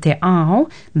or in Te Ao,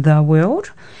 the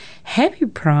world. Happy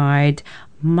Pride,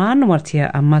 Manawatia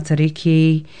a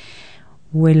Matariki.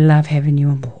 We love having you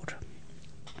on board.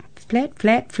 Flat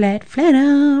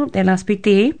out. That last bit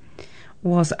there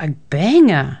was a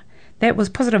banger. That was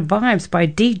Positive Vibes by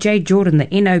DJ Jordan, the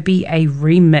NOBA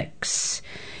remix.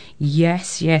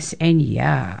 Yes, and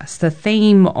yes. The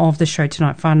theme of the show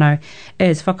tonight, whānau,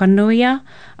 is Whakanuia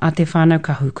a te whānau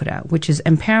kahukura, which is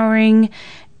empowering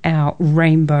our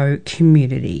rainbow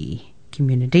communities.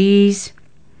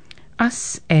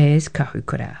 Us as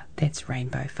kahukura, that's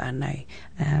rainbow whānau,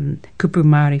 kupu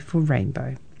Māori for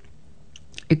rainbow.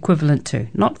 Equivalent to,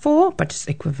 not for, but just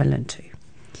equivalent to.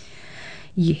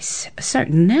 Yes, so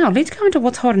now let's go into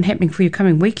what's hot and happening for your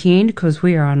coming weekend, because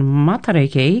we are on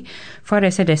Matariki.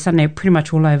 Friday, Saturday, Sunday, pretty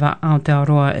much all over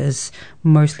Aotearoa is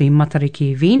mostly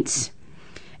Matariki events,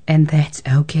 and that's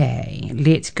okay.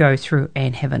 Let's go through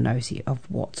and have a nosy of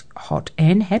what's hot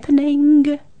and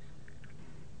happening.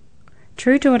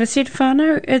 True to what I said,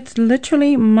 whānau, it's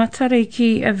literally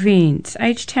Matariki events.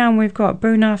 H-Town, we've got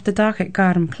Boon After Dark at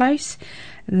Garden Place.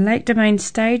 Lake Domain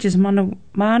Stage is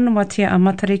Manawatia a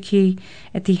Matariki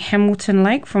at the Hamilton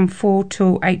Lake from 4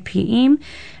 till 8 p.m.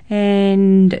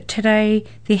 And today,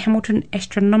 the Hamilton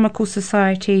Astronomical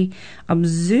Society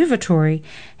Observatory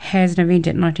has an event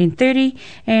at 19:30,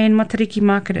 and Matariki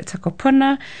Market at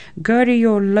Takapuna. Go to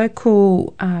your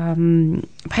local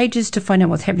pages to find out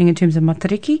what's happening in terms of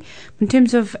Matariki. In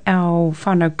terms of our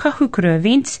whānau kahukura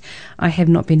events, I have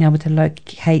not been able to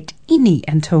locate any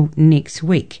until next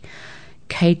week.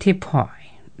 Kei te pai.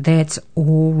 That's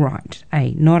all right.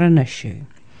 Not an issue.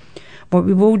 What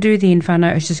we will do then,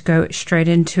 whānau, is just go straight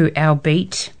into our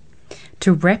beat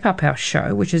to wrap up our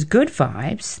show, which is Good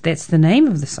Vibes. That's the name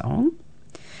of the song,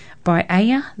 by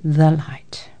Aya the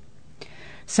Light.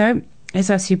 So, as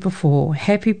I said before,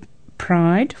 happy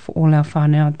Pride for all our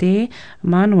whānau out there.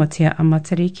 Manawatia a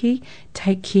Matariki.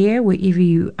 Take care wherever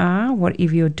you are,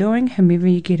 whatever you're doing, whomever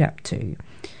you get up to.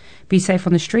 Be safe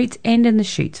on the streets and in the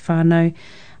sheets, whānau.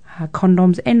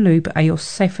 Condoms and lube are your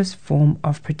safest form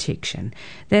of protection.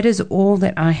 That is all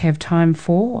that I have time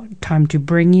to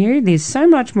bring you. There's so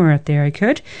much more out there I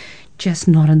could, just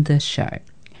not in this show.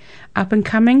 Up and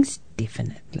comings,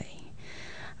 definitely.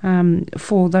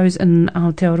 For those in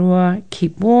Aotearoa,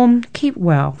 keep warm, keep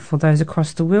well. For those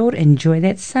across the world, enjoy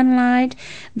that sunlight,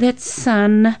 that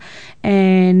sun,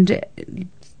 and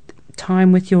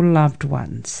time with your loved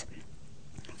ones.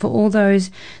 For all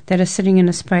those that are sitting in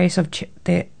a space of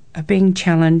that are being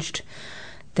challenged,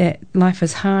 that life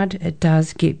is hard, it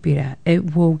does get better.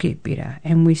 It will get better.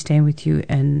 And we stand with you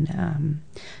in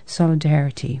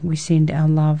solidarity. We send our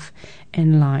love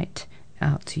and light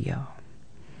out to you.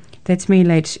 That's me,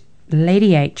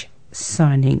 Lady H,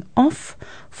 signing off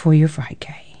for your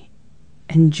Friday.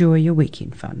 Enjoy your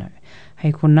weekend, whānau.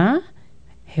 Hei kona,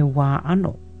 he wā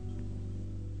anō.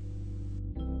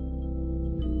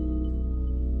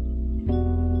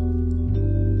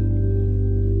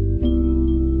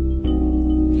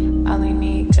 Only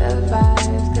need good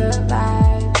vibes, good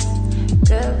vibes,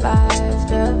 good vibes,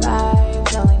 good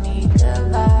vibes. Only need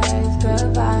good vibes,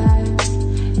 good vibes,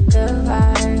 good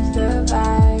vibes, good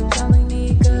vibes. Only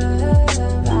need good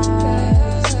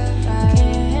vibes.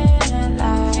 Can't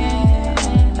lie,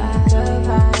 good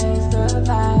vibes, good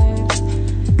vibes,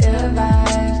 good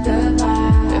vibes, good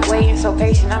vibes. Been waiting so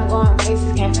patient, I'm going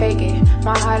places, can't fake it.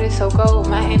 My heart is so cold,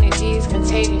 my energy is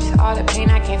contagious. All the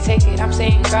pain, I can't take it. I'm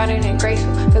staying grounded and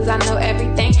graceful, cause I know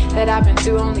everything that I've been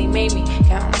through only made me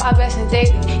count my blessings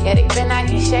daily. Yeah, they've been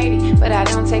acting shady, but I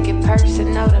don't take it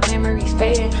personal. The memory's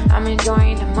fading, I'm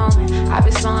enjoying the moment. I've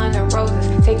been smelling the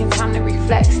roses, taking time to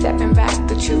reflect, stepping back,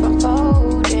 the truth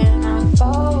unfolding,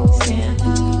 unfolding.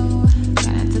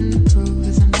 Got nothing to prove,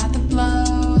 cause I'm about to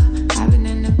blow. I've been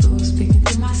in the booth, speaking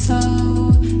to my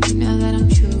soul. You know that I'm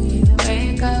true, either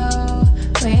way it go.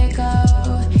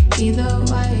 Either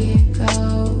way it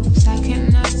goes, I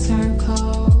cannot turn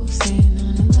cold, staying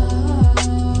on the low.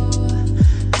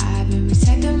 I've been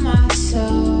protecting my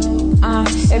soul.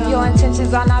 If your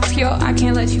intentions are not pure, I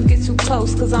can't let let you get too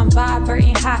close, cause I'm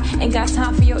vibrating high. Ain't got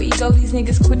time for your ego, these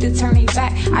niggas quit to turn their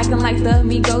back. Acting like the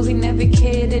amigos, he never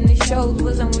cared in the shows.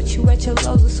 Wasn't with you at your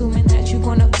lows, assuming that you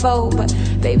gonna fold. But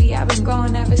baby, I've been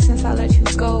growing ever since I let you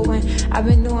go. And I've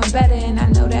been doing better, and I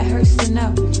know that hurts to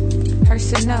know.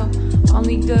 Hurts to know.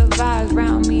 Only good vibes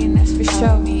around me, and that's for sure.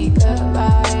 Only good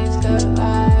vibes, good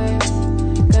vibes.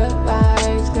 Good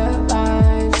vibes, good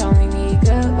vibes. Only need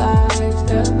good vibes,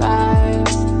 good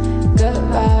vibes. Good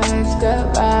vibes, good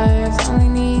vibes. Only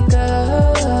need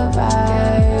good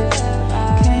vibes.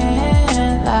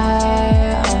 Can't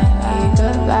lie. Only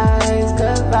good vibes,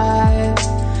 good vibes.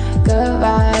 Good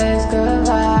vibes, good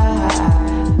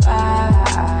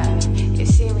vibes. You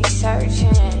see me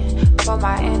searching for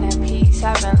my inner peace.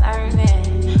 I've been learning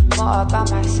more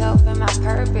about myself and my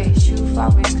purpose. Truth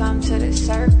always come to the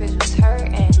surface. Was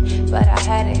hurting, but I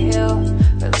had to heal.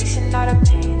 Releasing all the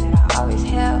pain that I always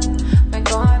held. Been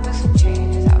going through some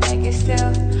changes, I'll make it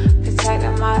still.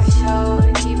 Protecting my soul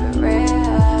to keep it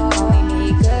real. Only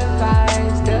need good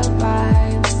vibes, good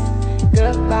vibes.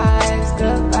 Good vibes,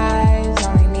 good vibes.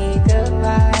 Only need good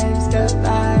vibes, good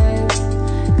vibes.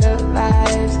 Good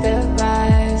vibes, good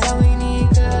vibes. Only need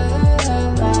good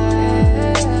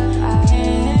vibes. I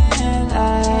can't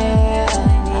lie.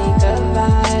 Only need good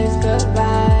vibes, good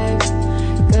vibes.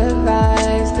 Good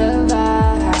vibes, good vibes.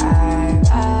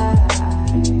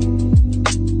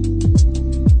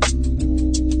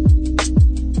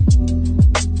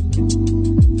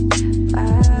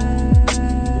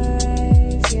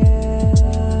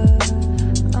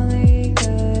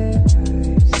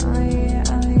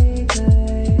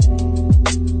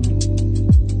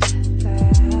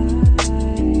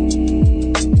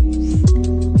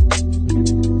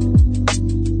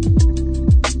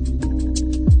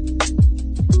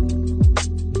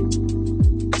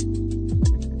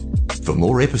 For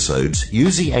more episodes,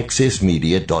 use the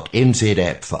accessmedia.nz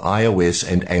app for iOS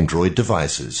and Android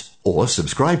devices, or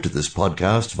subscribe to this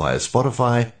podcast via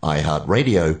Spotify,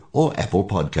 iHeartRadio, or Apple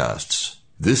Podcasts.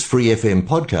 This Free FM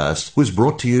podcast was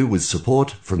brought to you with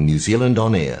support from New Zealand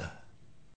On Air.